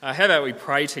How about we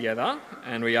pray together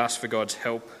and we ask for God's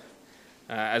help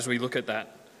as we look at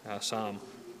that psalm.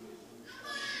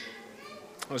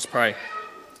 Let's pray.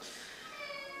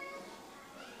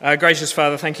 Gracious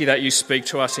Father, thank you that you speak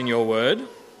to us in your word,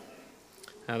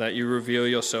 that you reveal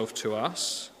yourself to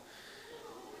us.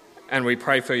 And we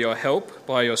pray for your help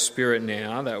by your Spirit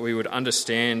now, that we would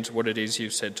understand what it is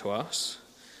you've said to us,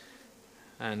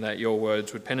 and that your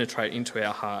words would penetrate into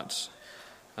our hearts,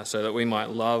 so that we might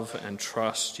love and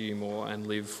trust you more and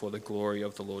live for the glory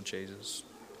of the Lord Jesus.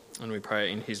 And we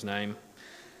pray in his name.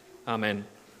 Amen.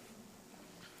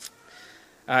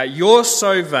 You're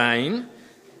so vain,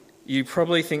 you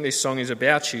probably think this song is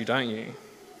about you, don't you?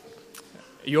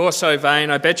 You're so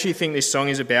vain, I bet you think this song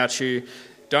is about you,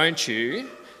 don't you?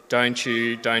 Don't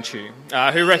you, don't you?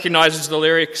 Who recognises the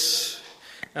lyrics?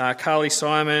 Carly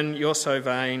Simon, You're So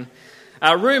Vain.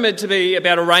 Rumoured to be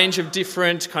about a range of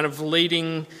different kind of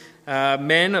leading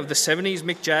men of the 70s,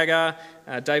 Mick Jagger,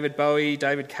 David Bowie,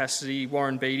 David Cassidy,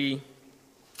 Warren Beatty.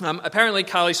 Apparently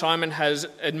Carly Simon has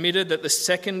admitted that the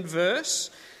second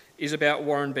verse is about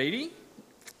Warren Beatty,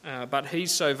 but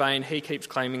he's so vain he keeps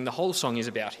claiming the whole song is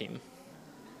about him.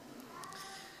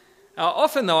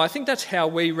 Often though, I think that's how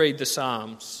we read the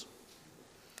Psalms.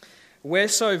 We're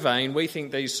so vain, we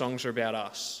think these songs are about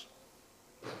us.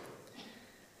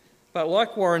 But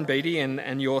like Warren Beatty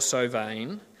and You're So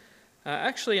Vain,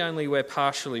 actually only we're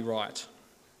partially right.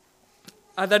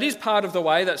 That is part of the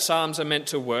way that Psalms are meant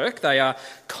to work. They are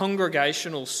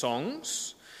congregational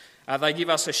songs. They give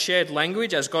us a shared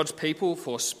language as God's people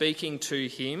for speaking to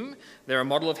him. They're a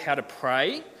model of how to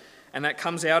pray, and that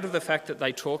comes out of the fact that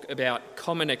they talk about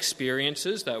common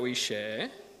experiences that we share.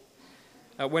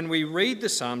 When we read the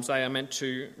Psalms, they are meant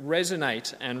to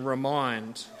resonate and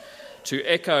remind, to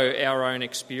echo our own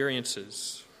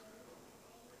experiences.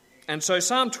 And so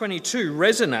Psalm 22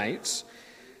 resonates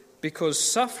because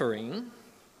suffering,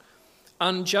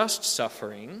 unjust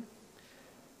suffering,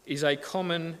 is a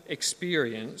common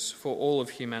experience for all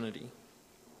of humanity.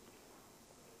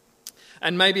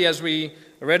 And maybe as we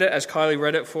read it, as Kylie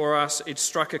read it for us, it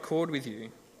struck a chord with you.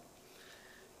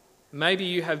 Maybe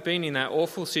you have been in that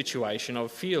awful situation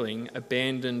of feeling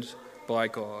abandoned by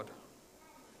God,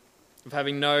 of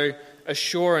having no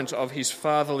assurance of his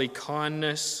fatherly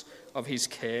kindness, of his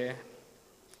care.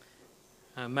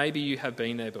 Maybe you have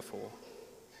been there before.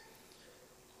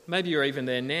 Maybe you're even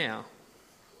there now.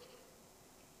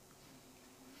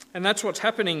 And that's what's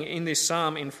happening in this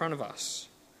psalm in front of us.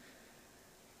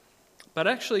 But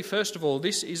actually, first of all,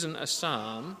 this isn't a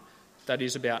psalm that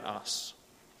is about us.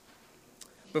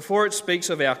 Before it speaks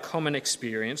of our common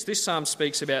experience, this psalm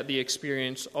speaks about the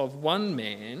experience of one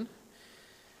man,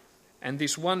 and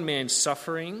this one man's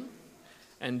suffering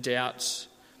and doubts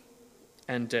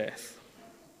and death.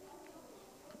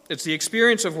 It's the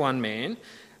experience of one man,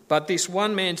 but this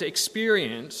one man's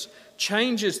experience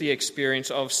changes the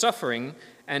experience of suffering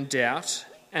and doubt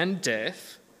and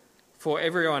death for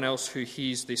everyone else who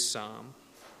hears this psalm.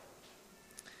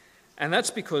 And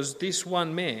that's because this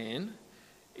one man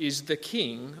is the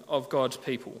king of God's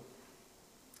people.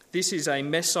 This is a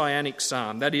messianic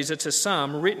psalm. That is, it's a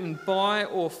psalm written by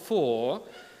or for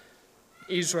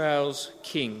Israel's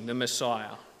king, the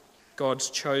Messiah, God's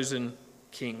chosen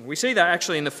king. We see that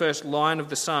actually in the first line of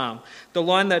the psalm. The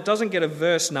line that doesn't get a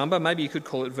verse number, maybe you could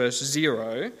call it verse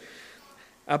 0,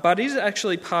 but is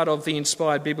actually part of the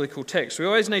inspired biblical text. We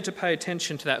always need to pay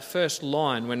attention to that first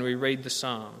line when we read the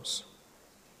Psalms.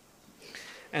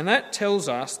 And that tells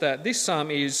us that this psalm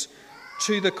is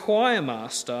to the choir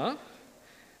master,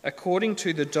 according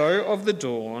to the doe of the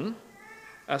dawn,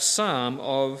 a psalm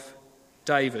of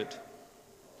David.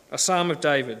 A psalm of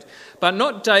David. But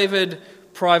not David,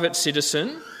 private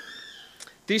citizen.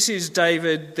 This is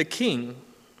David the king.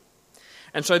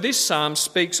 And so this psalm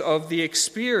speaks of the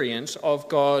experience of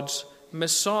God's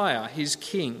Messiah, his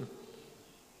king.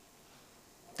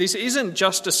 This isn't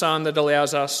just a psalm that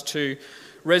allows us to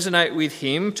resonate with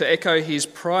him, to echo his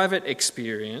private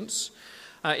experience.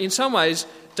 In some ways,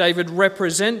 David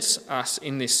represents us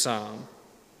in this psalm.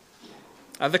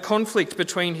 The conflict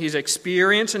between his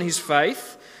experience and his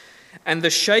faith and the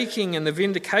shaking and the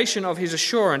vindication of his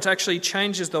assurance actually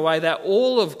changes the way that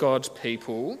all of God's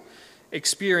people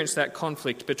experience that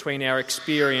conflict between our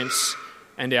experience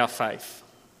and our faith.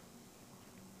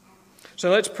 So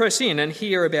let's press in and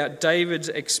hear about David's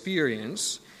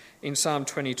experience in Psalm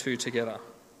 22 together.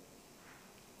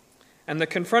 And the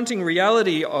confronting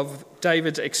reality of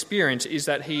David's experience is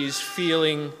that he is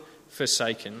feeling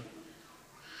forsaken.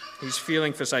 He's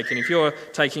feeling forsaken. If you're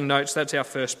taking notes, that's our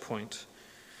first point.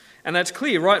 And that's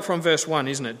clear right from verse 1,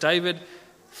 isn't it? David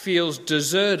feels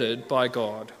deserted by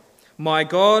God. my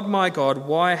God,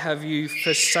 why have you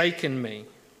forsaken me?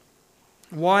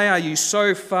 Why are you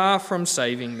so far from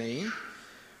saving me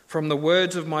from the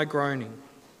words of my groaning?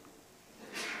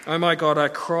 O my God, I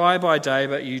cry by day,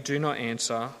 but you do not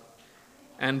answer,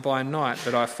 and by night,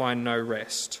 but I find no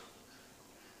rest.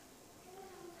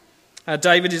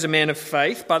 David is a man of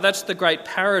faith, but that's the great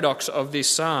paradox of this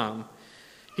psalm.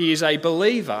 He is a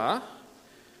believer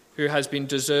who has been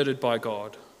deserted by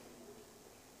God.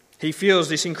 He feels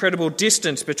this incredible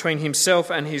distance between himself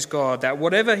and his God, that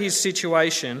whatever his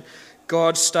situation,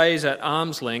 God stays at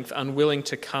arm's length, unwilling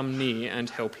to come near and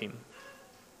help him.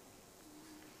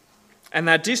 And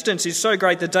that distance is so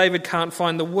great that David can't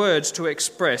find the words to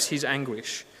express his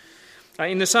anguish.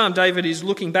 In the psalm, David is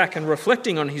looking back and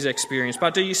reflecting on his experience.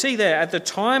 But do you see there, at the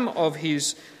time of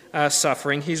his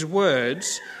suffering, his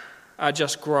words are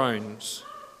just groans.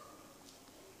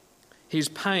 His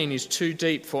pain is too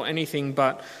deep for anything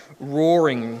but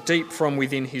roaring deep from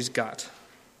within his gut.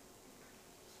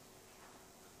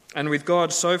 And with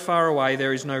God so far away,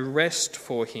 there is no rest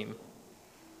for him.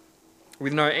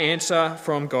 With no answer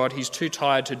from God, he's too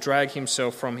tired to drag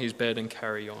himself from his bed and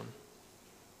carry on.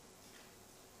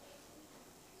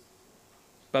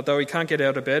 But though he can't get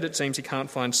out of bed, it seems he can't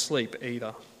find sleep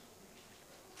either.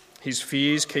 His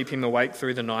fears keep him awake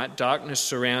through the night. Darkness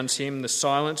surrounds him. The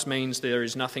silence means there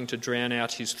is nothing to drown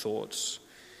out his thoughts.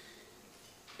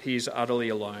 He is utterly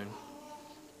alone.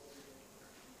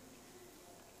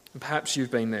 And perhaps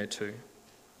you've been there too.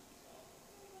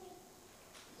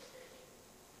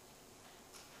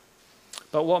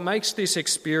 But what makes this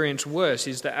experience worse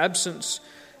is the absence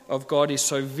of God is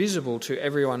so visible to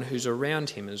everyone who's around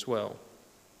him as well.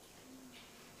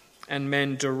 And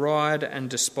men deride and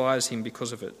despise him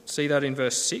because of it. See that in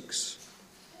verse 6?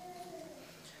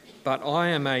 But I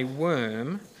am a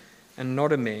worm and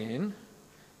not a man,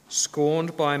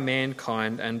 scorned by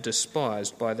mankind and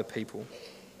despised by the people.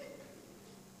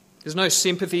 There's no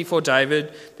sympathy for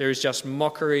David, there is just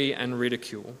mockery and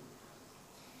ridicule.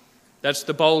 That's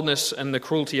the boldness and the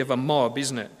cruelty of a mob,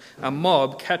 isn't it? A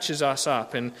mob catches us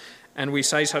up and we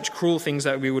say such cruel things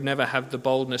that we would never have the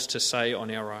boldness to say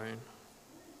on our own.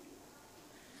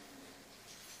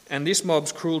 And this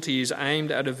mob's cruelty is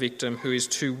aimed at a victim who is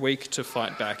too weak to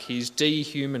fight back. He's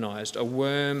dehumanised, a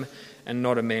worm and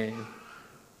not a man.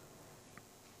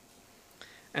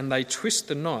 And they twist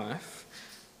the knife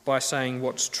by saying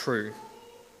what's true.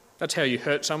 That's how you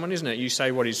hurt someone, isn't it? You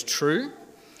say what is true.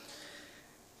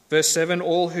 Verse 7,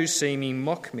 all who see me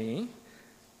mock me.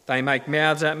 They make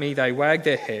mouths at me, they wag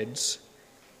their heads.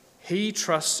 He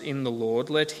trusts in the Lord,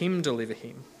 let him deliver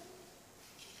him.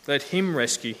 Let him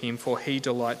rescue him, for he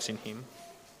delights in him.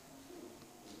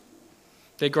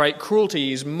 Their great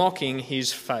cruelty is mocking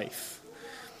his faith,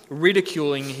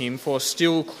 ridiculing him for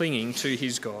still clinging to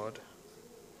his God.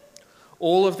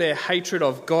 All of their hatred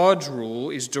of God's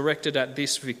rule is directed at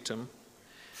this victim,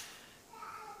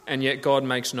 and yet God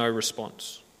makes no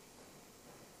response.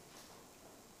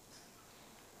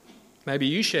 Maybe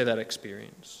you share that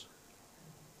experience.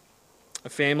 A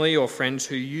family or friends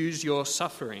who use your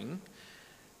suffering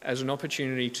as an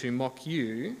opportunity to mock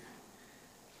you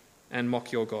and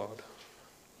mock your God.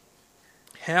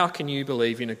 How can you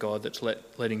believe in a God that's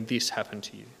letting this happen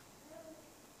to you?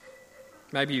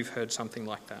 Maybe you've heard something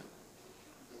like that.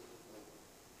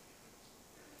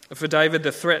 For David,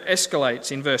 the threat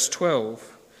escalates in verse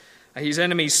 12. His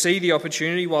enemies see the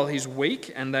opportunity while he's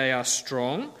weak, and they are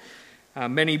strong.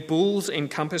 Many bulls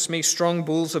encompass me, strong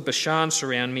bulls of Bashan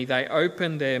surround me. They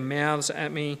open their mouths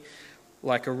at me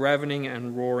like a ravening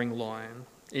and roaring lion.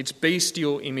 It's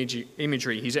bestial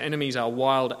imagery. His enemies are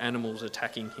wild animals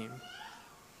attacking him.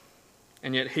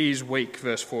 And yet he is weak,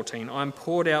 verse 14. I'm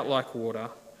poured out like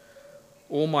water.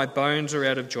 All my bones are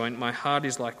out of joint. My heart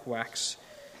is like wax.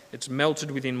 It's melted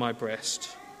within my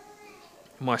breast.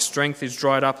 My strength is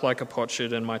dried up like a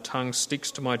potsherd, and my tongue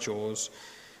sticks to my jaws.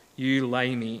 You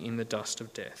lay me in the dust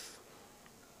of death.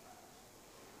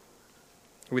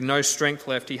 With no strength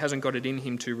left, he hasn't got it in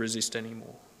him to resist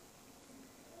anymore.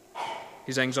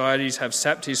 His anxieties have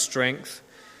sapped his strength.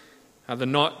 The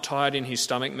knot tied in his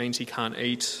stomach means he can't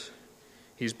eat.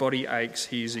 His body aches,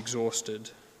 he is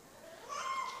exhausted.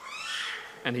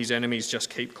 And his enemies just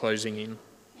keep closing in.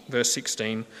 Verse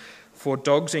 16, for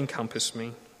dogs encompass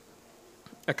me.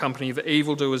 A company of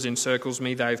evildoers encircles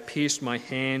me. They have pierced my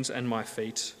hands and my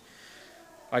feet.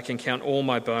 I can count all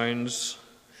my bones.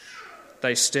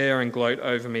 They stare and gloat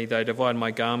over me. They divide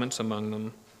my garments among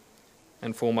them.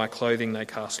 And for my clothing they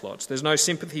cast lots. There's no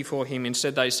sympathy for him.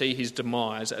 Instead, they see his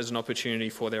demise as an opportunity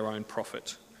for their own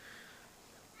profit.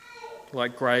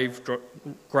 Like grave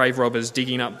robbers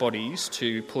digging up bodies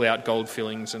to pull out gold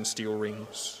fillings and steal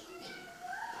rings.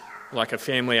 like a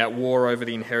family at war over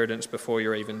the inheritance before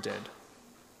you're even dead.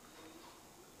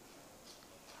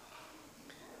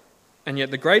 And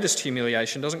yet the greatest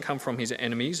humiliation doesn't come from his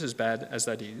enemies, as bad as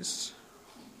that is.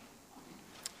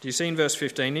 Do you see in verse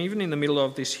 15, even in the middle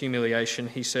of this humiliation,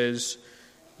 he says,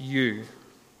 You,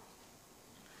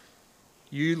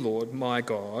 Lord, my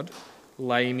God,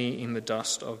 lay me in the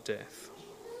dust of death.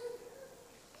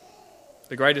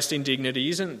 The greatest indignity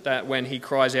isn't that when he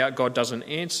cries out, God doesn't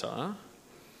answer,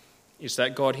 it's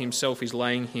that God himself is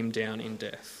laying him down in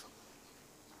death.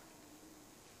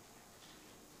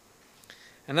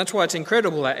 And that's why it's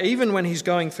incredible that even when he's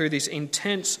going through this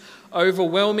intense,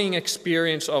 overwhelming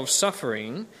experience of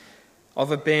suffering,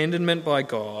 of abandonment by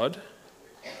God,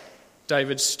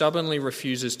 David stubbornly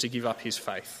refuses to give up his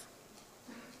faith.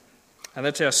 And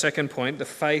that's our second point, the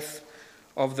faith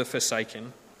of the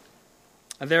forsaken.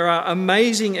 And there are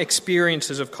amazing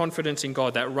experiences of confidence in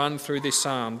God that run through this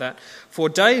psalm that, for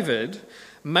David,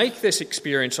 make this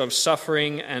experience of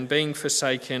suffering and being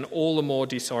forsaken all the more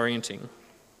disorienting.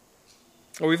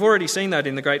 Well, we've already seen that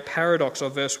in the great paradox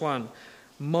of verse 1.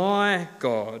 My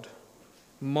God,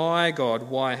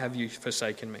 why have you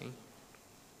forsaken me?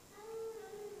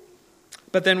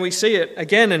 But then we see it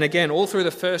again and again all through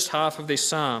the first half of this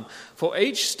psalm. For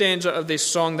each stanza of this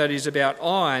song that is about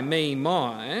I, me,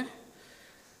 my,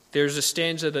 there is a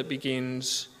stanza that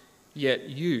begins, yet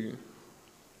you,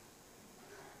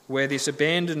 where this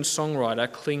abandoned songwriter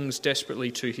clings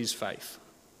desperately to his faith.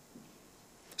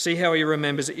 See how he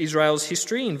remembers Israel's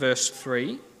history in verse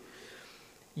 3.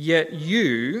 Yet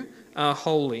you are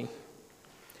holy,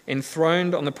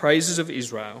 enthroned on the praises of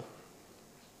Israel.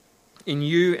 In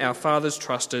you our fathers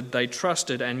trusted, they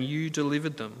trusted and you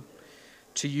delivered them.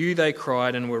 To you they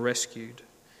cried and were rescued.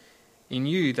 In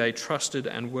you they trusted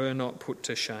and were not put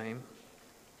to shame.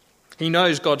 He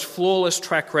knows God's flawless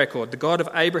track record, the God of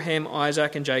Abraham,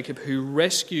 Isaac and Jacob, who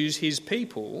rescues his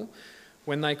people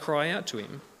when they cry out to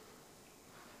him.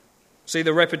 See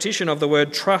the repetition of the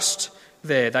word trust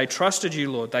there. They trusted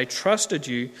you, Lord. They trusted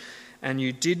you, and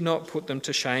you did not put them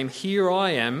to shame. Here I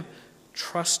am,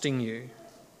 trusting you.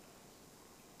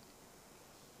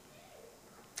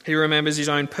 He remembers his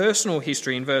own personal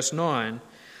history in verse 9.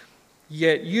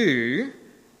 Yet you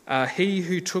are he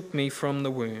who took me from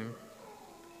the womb.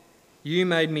 You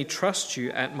made me trust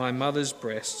you at my mother's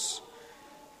breasts.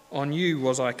 On you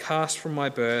was I cast from my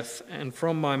birth, and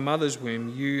from my mother's womb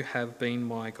you have been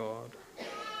my God.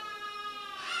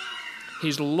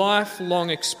 His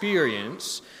lifelong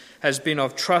experience has been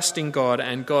of trusting God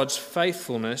and God's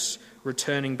faithfulness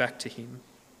returning back to him.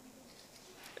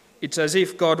 It's as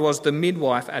if God was the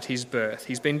midwife at his birth.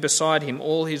 He's been beside him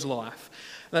all his life.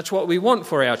 That's what we want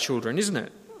for our children, isn't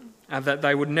it? And that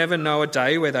they would never know a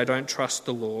day where they don't trust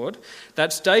the Lord.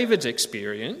 That's David's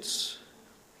experience.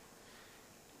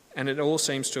 And it all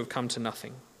seems to have come to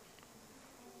nothing.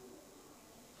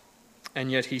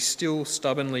 And yet he still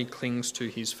stubbornly clings to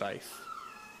his faith.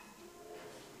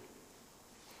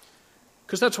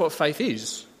 Because that's what faith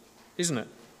is, isn't it?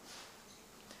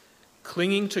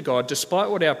 Clinging to God despite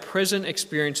what our present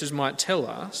experiences might tell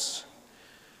us,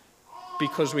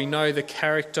 because we know the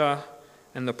character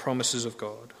and the promises of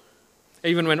God.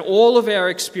 Even when all of our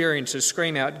experiences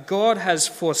scream out, God has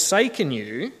forsaken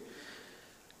you,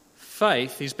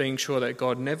 faith is being sure that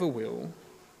God never will,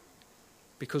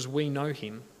 because we know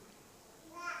him.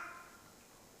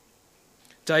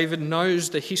 David knows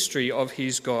the history of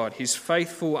his God, his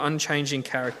faithful, unchanging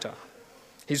character,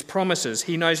 his promises.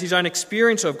 He knows his own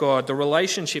experience of God, the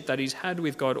relationship that he's had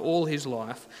with God all his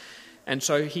life, and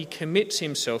so he commits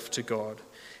himself to God,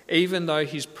 even though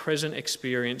his present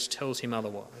experience tells him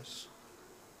otherwise.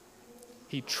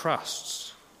 He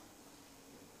trusts.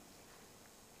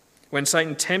 When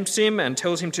Satan tempts him and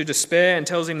tells him to despair and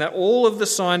tells him that all of the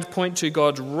signs point to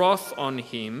God's wrath on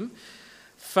him,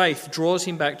 faith draws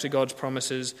him back to God's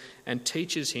promises and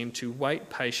teaches him to wait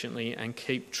patiently and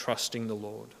keep trusting the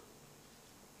Lord.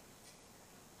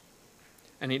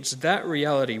 And it's that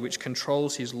reality which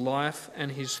controls his life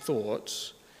and his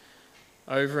thoughts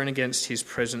over and against his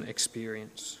present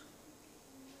experience.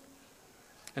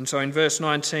 And so in verse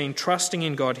 19, trusting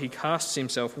in God, he casts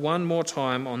himself one more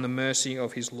time on the mercy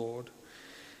of his Lord.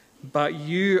 But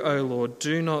you, O Lord,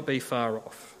 do not be far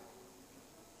off.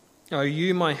 O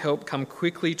you, my help, come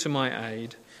quickly to my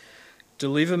aid.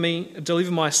 Deliver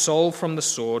my soul from the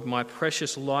sword, my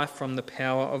precious life from the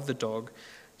power of the dog.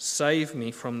 Save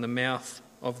me from the mouth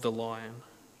of the lion.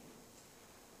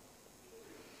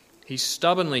 He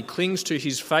stubbornly clings to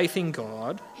his faith in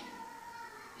God,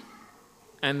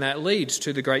 and that leads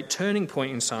to the great turning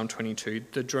point in Psalm 22,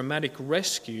 the dramatic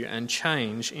rescue and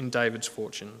change in David's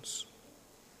fortunes.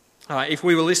 If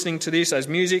we were listening to this as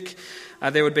music,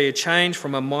 there would be a change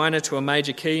from a minor to a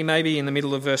major key, maybe in the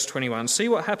middle of verse 21. See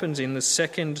what happens in the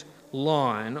second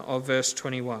line of verse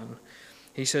 21.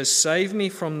 He says, "Save me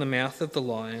from the mouth of the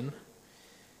lion.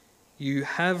 You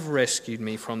have rescued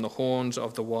me from the horns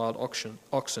of the wild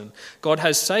oxen." God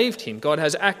has saved him. God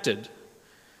has acted.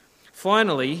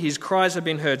 Finally, his cries have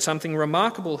been heard. Something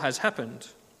remarkable has happened.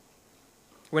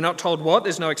 We're not told what.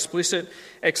 There's no explicit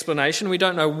explanation. We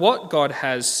don't know what God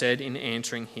has said in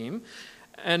answering him.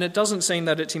 And it doesn't seem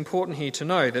that it's important here to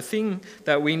know. The thing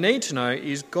that we need to know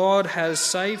is God has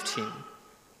saved him.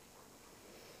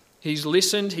 He's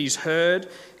listened, he's heard,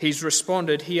 he's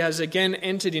responded. He has again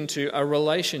entered into a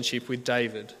relationship with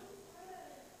David.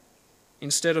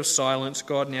 Instead of silence,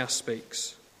 God now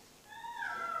speaks.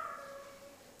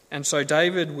 And so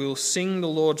David will sing the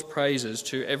Lord's praises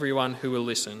to everyone who will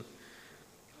listen.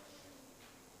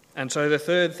 And so the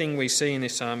third thing we see in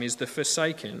this psalm is the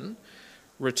forsaken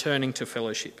returning to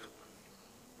fellowship.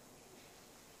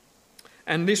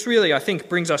 And this really, I think,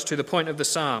 brings us to the point of the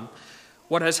psalm.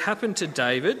 What has happened to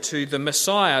David, to the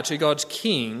Messiah, to God's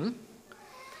King,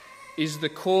 is the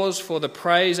cause for the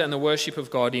praise and the worship of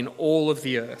God in all of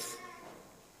the earth.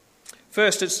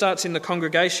 First, it starts in the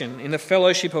congregation, in the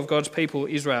fellowship of God's people,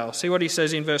 Israel. See what he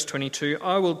says in verse 22,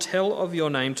 "I will tell of your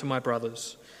name to my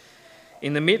brothers.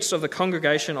 In the midst of the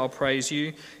congregation I'll praise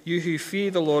you. You who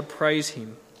fear the Lord, praise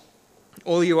him.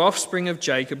 All you offspring of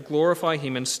Jacob, glorify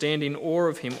him and stand in awe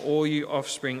of him, all you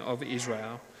offspring of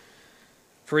Israel.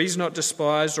 For he has not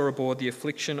despised or abhorred the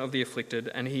affliction of the afflicted,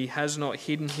 and he has not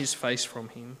hidden his face from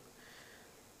him,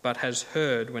 but has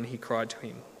heard when he cried to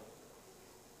him."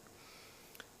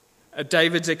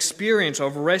 David's experience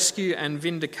of rescue and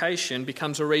vindication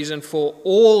becomes a reason for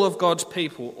all of God's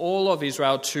people, all of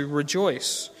Israel, to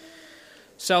rejoice.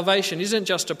 Salvation isn't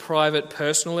just a private,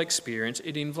 personal experience.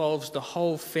 It involves the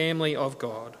whole family of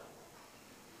God.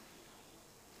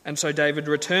 And so David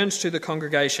returns to the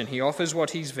congregation. He offers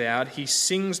what he's vowed. He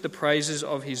sings the praises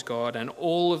of his God, and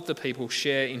all of the people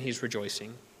share in his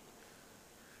rejoicing.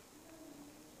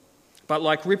 But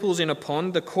like ripples in a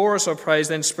pond, the chorus of praise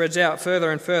then spreads out further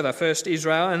and further. First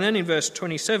Israel, and then in verse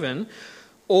 27,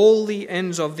 "All the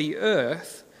ends of the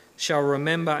earth shall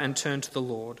remember and turn to the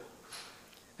Lord.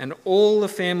 And all the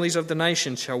families of the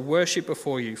nations shall worship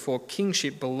before you, for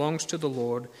kingship belongs to the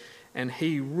Lord, and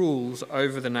he rules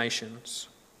over the nations."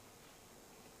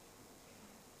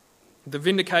 The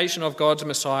vindication of God's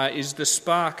Messiah is the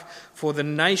spark for the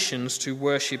nations to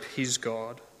worship his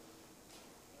God.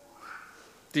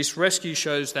 This rescue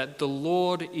shows that the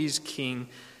Lord is king,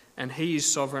 and he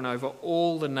is sovereign over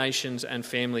all the nations and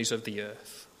families of the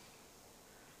earth.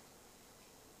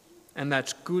 And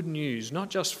that's good news, not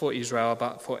just for Israel,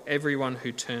 but for everyone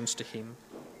who turns to him.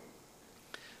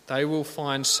 They will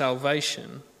find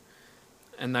salvation,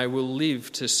 and they will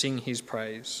live to sing his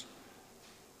praise.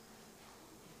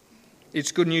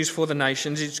 It's good news for the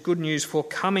nations. It's good news for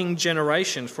coming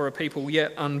generations, for a people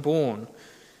yet unborn,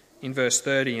 in verse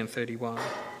 30 and 31.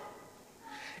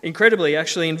 Incredibly,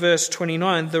 actually, in verse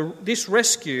 29, this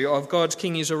rescue of God's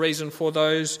King is a reason for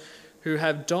those who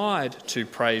have died to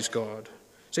praise God.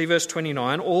 See verse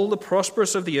 29, "All the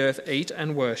prosperous of the earth eat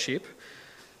and worship.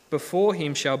 Before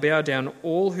him shall bow down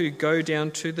all who go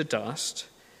down to the dust,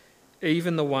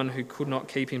 even the one who could not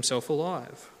keep himself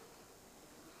alive."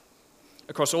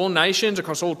 Across all nations,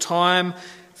 across all time,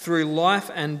 through life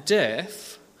and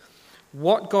death,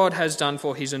 what God has done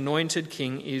for his anointed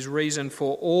King is reason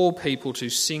for all people to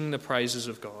sing the praises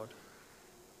of God.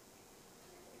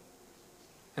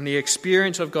 And the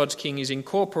experience of God's King is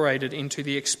incorporated into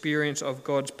the experience of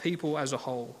God's people as a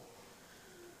whole.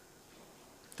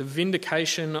 The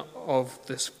vindication of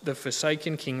the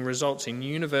forsaken King results in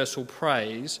universal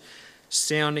praise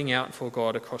sounding out for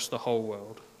God across the whole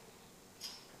world.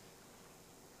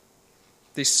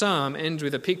 This psalm ends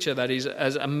with a picture that is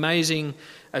as amazing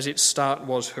as its start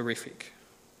was horrific.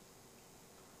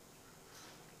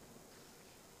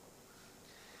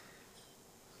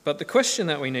 But the question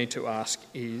that we need to ask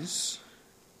is,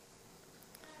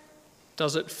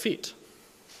 does it fit?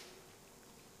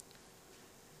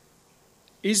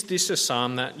 Is this a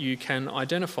psalm that you can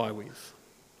identify with?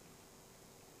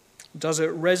 Does it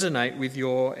resonate with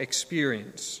your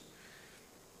experience?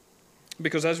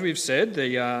 Because as we've said,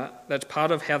 that's part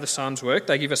of how the psalms work.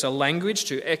 They give us a language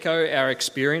to echo our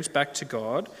experience back to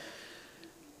God.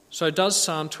 So does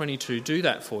Psalm 22 do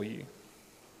that for you?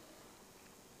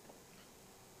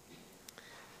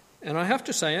 And I have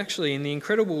to say, actually, in the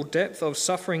incredible depth of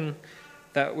suffering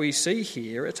that we see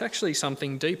here, it's actually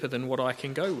something deeper than what I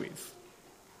can go with.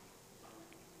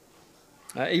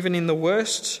 Even in the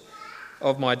worst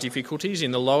of my difficulties,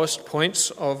 in the lowest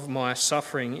points of my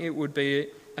suffering, it would be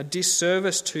a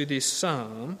disservice to this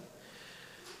psalm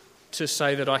to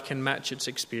say that I can match its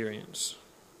experience.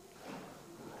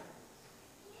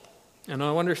 And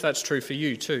I wonder if that's true for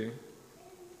you too.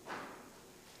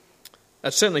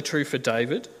 That's certainly true for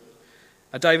David.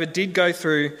 David did go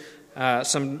through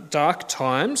some dark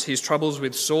times, his troubles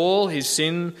with Saul, his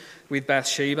sin with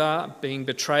Bathsheba, being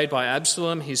betrayed by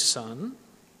Absalom, his son.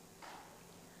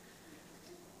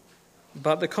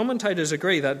 But the commentators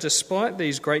agree that despite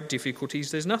these great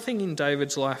difficulties, there's nothing in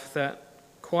David's life that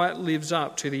quite lives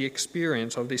up to the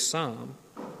experience of this psalm.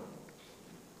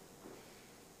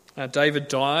 David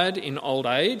died in old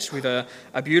age with a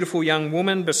beautiful young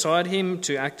woman beside him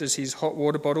to act as his hot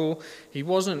water bottle. He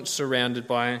wasn't surrounded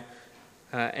by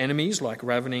enemies like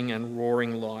ravening and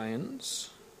roaring lions.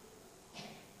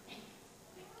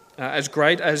 As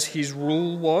great as his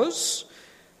rule was,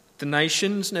 the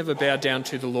nations never bowed down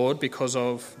to the Lord because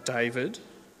of David.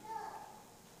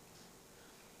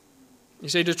 You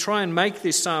see, to try and make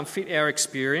this psalm fit our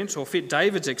experience or fit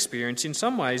David's experience in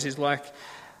some ways is like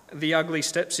the ugly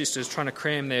stepsisters trying to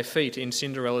cram their feet in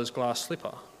Cinderella's glass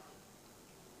slipper.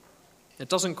 It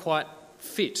doesn't quite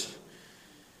fit.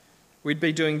 We'd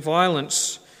be doing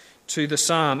violence to the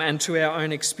psalm and to our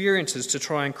own experiences to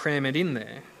try and cram it in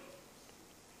there.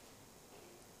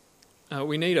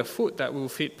 We need a foot that will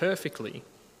fit perfectly.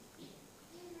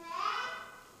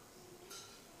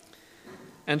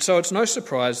 And so it's no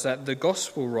surprise that the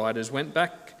gospel writers went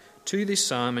back to this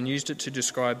psalm and used it to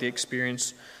describe the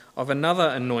experience of another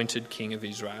anointed king of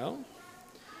Israel,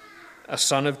 a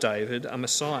son of David, a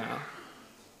Messiah.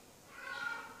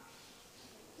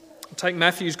 Take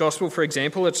Matthew's gospel, for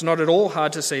example. It's not at all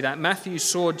hard to see that Matthew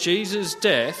saw Jesus'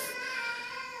 death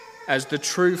as the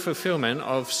true fulfillment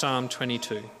of Psalm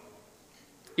 22.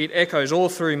 It echoes all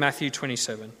through Matthew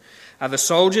 27. The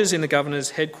soldiers in the governor's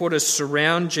headquarters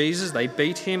surround Jesus. They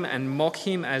beat him and mock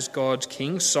him as God's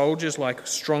king, soldiers like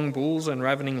strong bulls and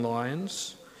ravening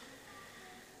lions.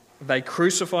 They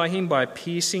crucify him by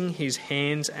piercing his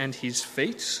hands and his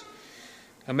feet,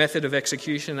 a method of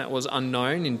execution that was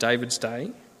unknown in David's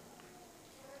day.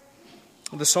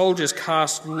 The soldiers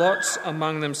cast lots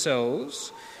among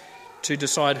themselves to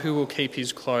decide who will keep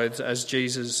his clothes as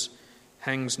Jesus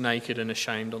hangs naked and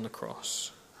ashamed on the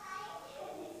cross.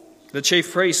 The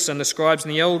chief priests and the scribes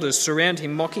and the elders surround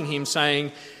him, mocking him,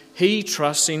 saying, "He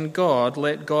trusts in God.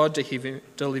 Let God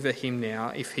deliver him now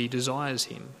if he desires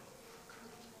him."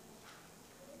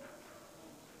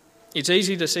 It's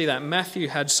easy to see that Matthew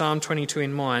had Psalm 22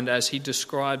 in mind as he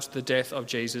describes the death of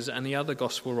Jesus, and the other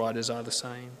gospel writers are the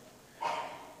same.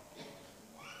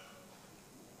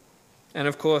 And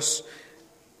of course,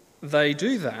 they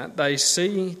do that. They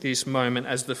see this moment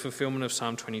as the fulfillment of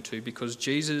Psalm 22 because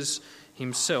Jesus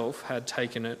himself had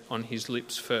taken it on his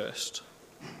lips first.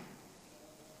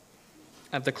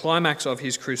 At the climax of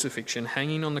his crucifixion,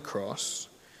 hanging on the cross,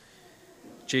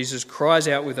 Jesus cries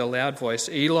out with a loud voice,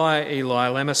 "Eli, Eli,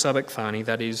 lama sabachthani,"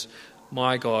 that is,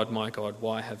 my God,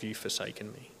 why have you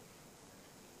forsaken me?"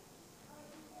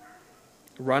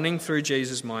 Running through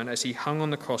Jesus' mind as he hung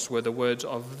on the cross were the words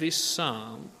of this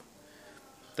psalm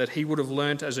that he would have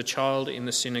learnt as a child in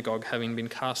the synagogue, having been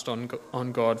cast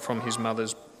on God from his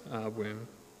mother's womb.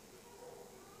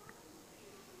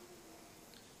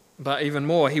 But even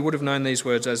more, he would have known these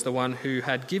words as the one who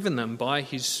had given them by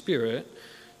his Spirit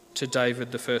to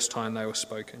David the first time they were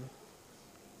spoken.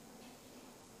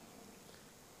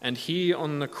 And here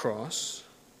on the cross,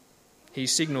 he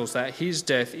signals that his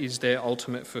death is their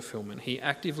ultimate fulfillment. He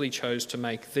actively chose to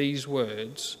make these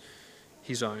words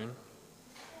his own.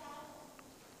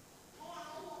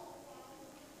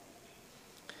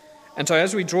 And so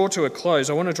as we draw to a close,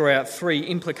 I want to draw out three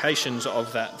implications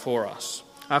of that for us.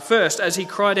 First, as he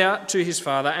cried out to his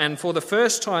Father and for the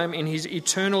first time in his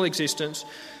eternal existence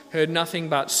heard nothing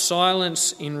but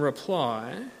silence in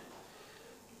reply,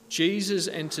 Jesus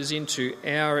enters into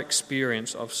our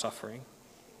experience of suffering.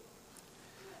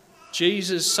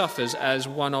 Jesus suffers as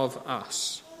one of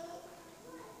us.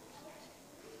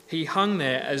 He hung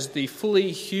there as the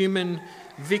fully human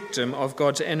victim of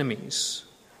God's enemies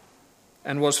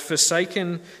and was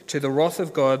forsaken to the wrath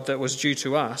of God that was due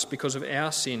to us because of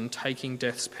our sin, taking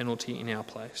death's penalty in our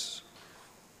place.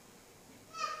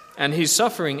 And his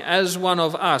suffering as one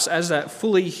of us, as that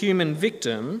fully human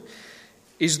victim,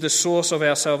 is the source of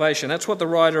our salvation. That's what the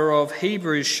writer of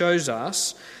Hebrews shows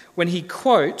us when he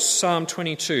quotes Psalm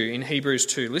 22 in Hebrews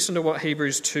 2. Listen to what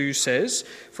Hebrews 2 says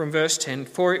from verse 10.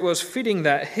 "For it was fitting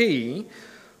that he,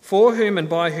 for whom and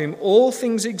by whom all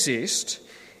things exist,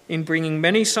 in bringing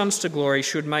many sons to glory,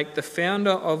 should make the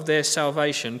founder of their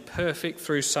salvation perfect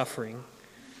through suffering.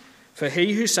 For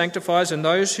he who sanctifies and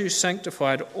those who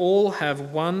sanctified all have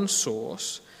one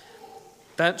source.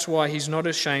 That's why he's not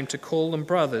ashamed to call them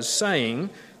brothers, saying,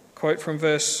 quote from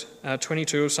verse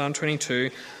 22 of Psalm 22,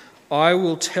 I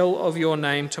will tell of your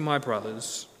name to my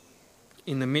brothers.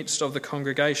 In the midst of the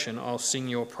congregation, I'll sing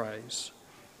your praise.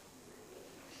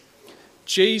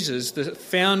 Jesus, the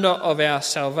founder of our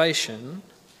salvation,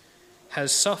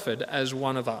 has suffered as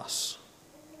one of us.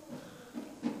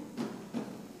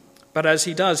 But as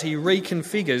he does, he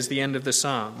reconfigures the end of the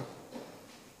psalm.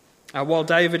 While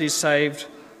David is saved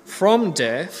from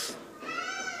death,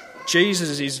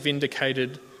 Jesus is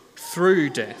vindicated through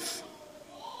death.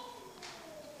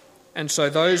 And so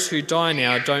those who die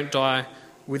now don't die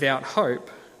without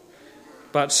hope,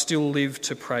 but still live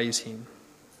to praise him.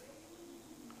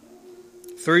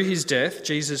 Through his death,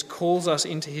 Jesus calls us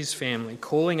into his family,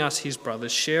 calling us his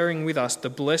brothers, sharing with us the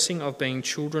blessing of being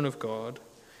children of God.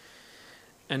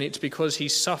 And it's because he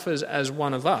suffers as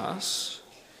one of us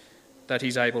that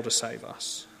he's able to save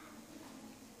us.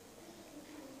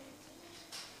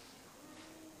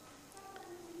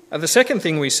 The second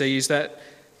thing we see is that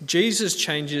Jesus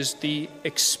changes the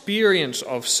experience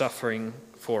of suffering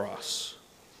for us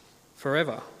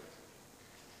forever.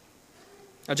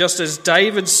 Just as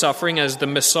David's suffering as the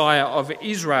Messiah of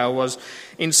Israel was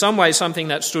in some way something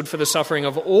that stood for the suffering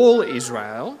of all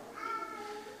Israel,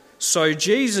 so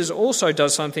Jesus also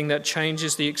does something that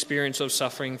changes the experience of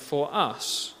suffering for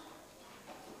us.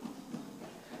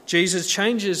 Jesus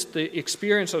changes the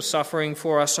experience of suffering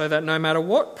for us so that no matter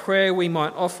what prayer we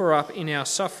might offer up in our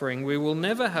suffering, we will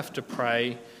never have to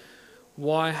pray,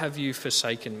 "Why have you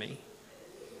forsaken me?"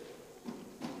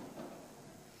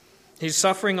 His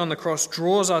suffering on the cross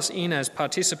draws us in as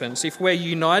participants. If we're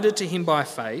united to him by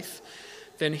faith,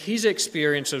 then his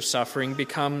experience of suffering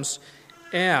becomes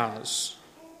ours.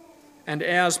 And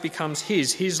ours becomes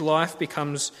his. His life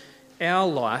becomes our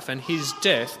life, and his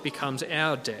death becomes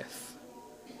our death.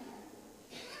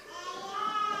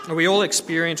 We all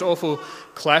experience awful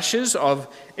clashes of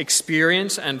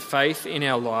experience and faith in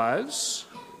our lives.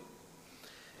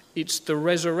 It's the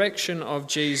resurrection of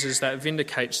Jesus that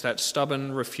vindicates that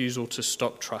stubborn refusal to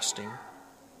stop trusting.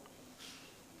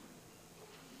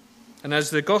 And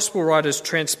as the gospel writers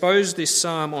transpose this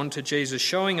psalm onto Jesus,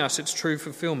 showing us its true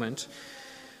fulfillment,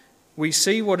 we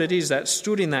see what it is that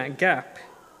stood in that gap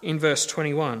in verse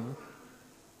 21,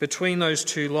 between those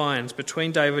two lines,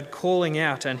 between David calling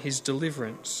out and his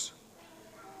deliverance.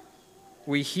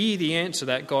 We hear the answer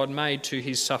that God made to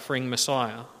his suffering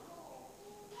Messiah.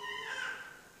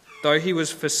 Though he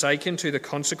was forsaken to the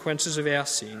consequences of our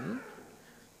sin,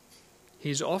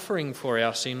 his offering for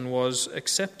our sin was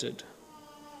accepted,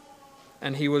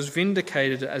 and he was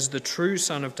vindicated as the true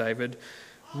Son of David,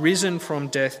 risen from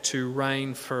death to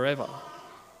reign forever.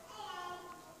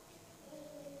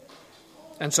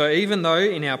 And so even though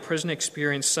in our present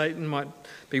experience Satan might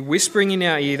be whispering in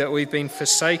our ear that we've been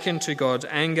forsaken to God's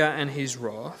anger and his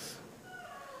wrath,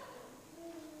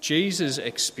 Jesus'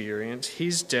 experience,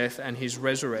 his death and his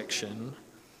resurrection,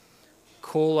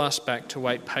 call us back to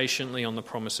wait patiently on the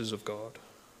promises of God.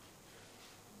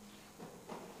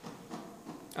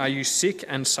 Are you sick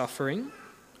and suffering?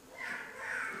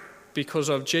 Because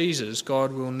of Jesus,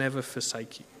 God will never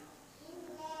forsake you.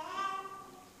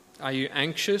 Are you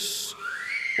anxious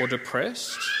or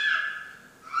depressed?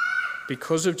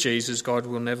 Because of Jesus, God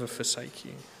will never forsake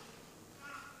you.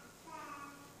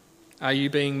 Are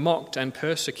you being mocked and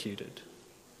persecuted?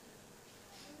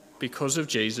 Because of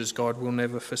Jesus, God will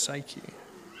never forsake you.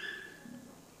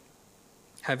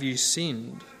 Have you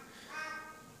sinned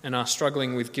and are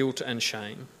struggling with guilt and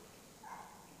shame?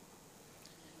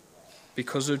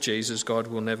 Because of Jesus, God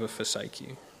will never forsake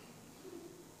you.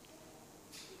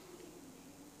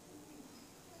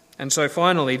 And so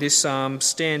finally, this psalm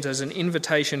stands as an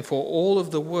invitation for all of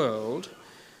the world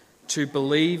to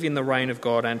believe in the reign of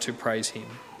God and to praise him.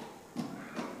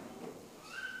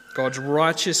 God's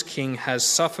righteous King has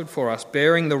suffered for us,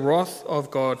 bearing the wrath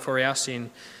of God for our sin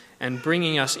and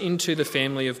bringing us into the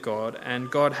family of God.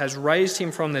 And God has raised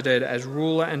him from the dead as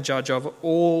ruler and judge of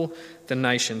all the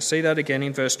nations. See that again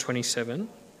in verse 27.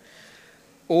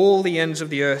 All the ends of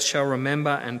the earth shall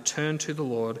remember and turn to the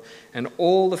Lord, and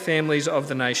all the families of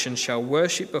the nations shall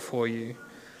worship before you.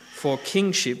 For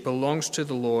kingship belongs to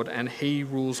the Lord, and he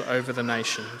rules over the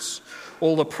nations.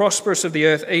 All the prosperous of the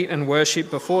earth eat and worship.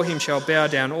 Before him shall bow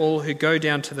down all who go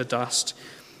down to the dust,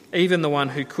 even the one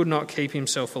who could not keep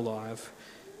himself alive.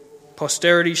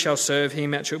 Posterity shall serve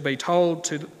him. It shall be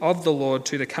told of the Lord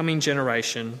to the coming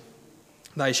generation.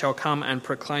 They shall come and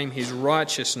proclaim his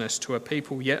righteousness to a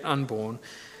people yet unborn,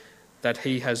 that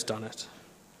he has done it.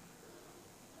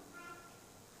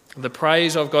 The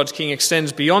praise of God's King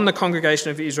extends beyond the congregation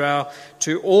of Israel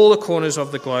to all the corners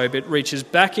of the globe. It reaches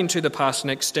back into the past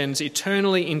and extends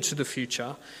eternally into the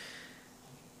future.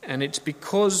 And it's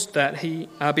because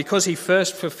he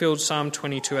first fulfilled Psalm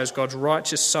 22 as God's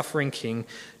righteous suffering King,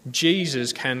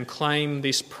 Jesus can claim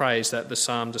this praise that the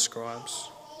psalm describes.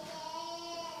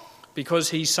 Because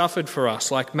he suffered for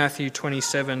us, like Matthew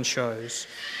 27 shows,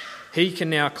 he can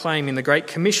now claim in the Great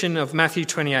Commission of Matthew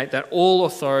 28 that all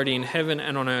authority in heaven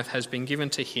and on earth has been given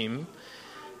to him,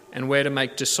 and we're to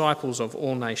make disciples of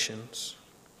all nations.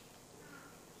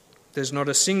 There's not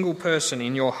a single person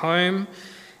in your home,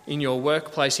 in your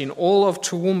workplace, in all of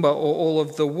Toowoomba or all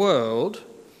of the world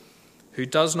who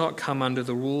does not come under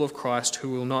the rule of Christ, who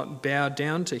will not bow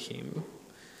down to him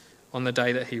on the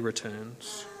day that he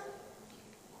returns.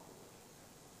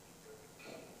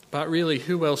 But really,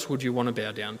 who else would you want to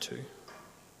bow down to?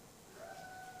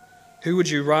 Who would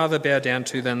you rather bow down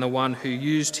to than the one who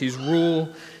used his rule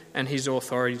and his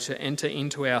authority to enter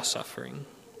into our suffering,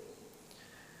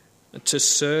 to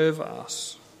serve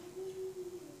us,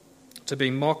 to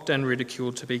be mocked and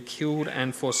ridiculed, to be killed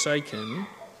and forsaken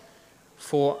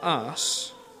for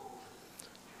us,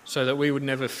 so that we would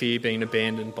never fear being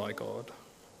abandoned by God?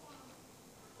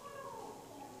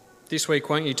 This week,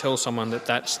 won't you tell someone that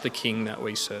that's the King that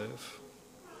we serve?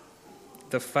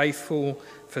 The faithful,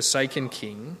 forsaken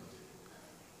King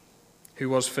who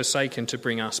was forsaken to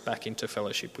bring us back into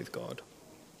fellowship with God.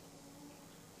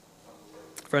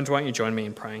 Friends, won't you join me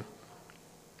in praying?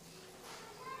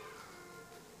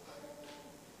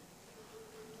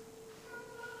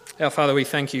 Our Father, we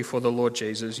thank you for the Lord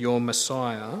Jesus, your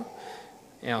Messiah,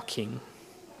 our King.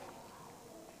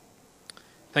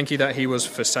 Thank you that he was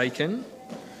forsaken,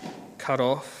 cut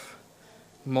off,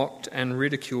 mocked and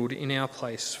ridiculed in our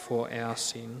place for our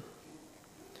sin.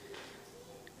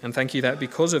 And thank you that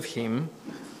because of him,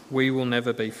 we will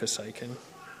never be forsaken.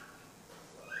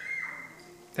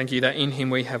 Thank you that in him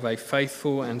we have a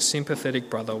faithful and sympathetic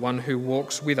brother, one who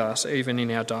walks with us even in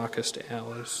our darkest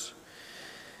hours.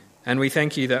 And we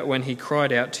thank you that when he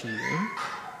cried out to you,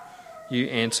 you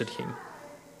answered him,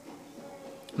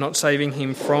 not saving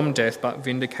him from death, but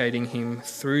vindicating him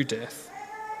through death.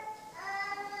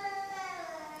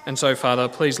 And so, Father,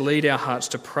 please lead our hearts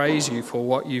to praise you for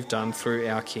what you've done through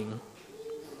our King.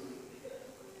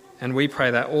 And we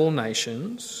pray that all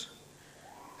nations,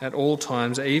 at all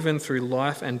times, even through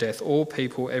life and death, all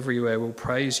people everywhere will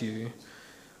praise you,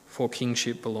 for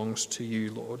kingship belongs to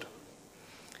you, Lord.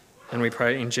 And we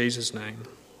pray in Jesus' name.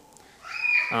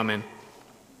 Amen.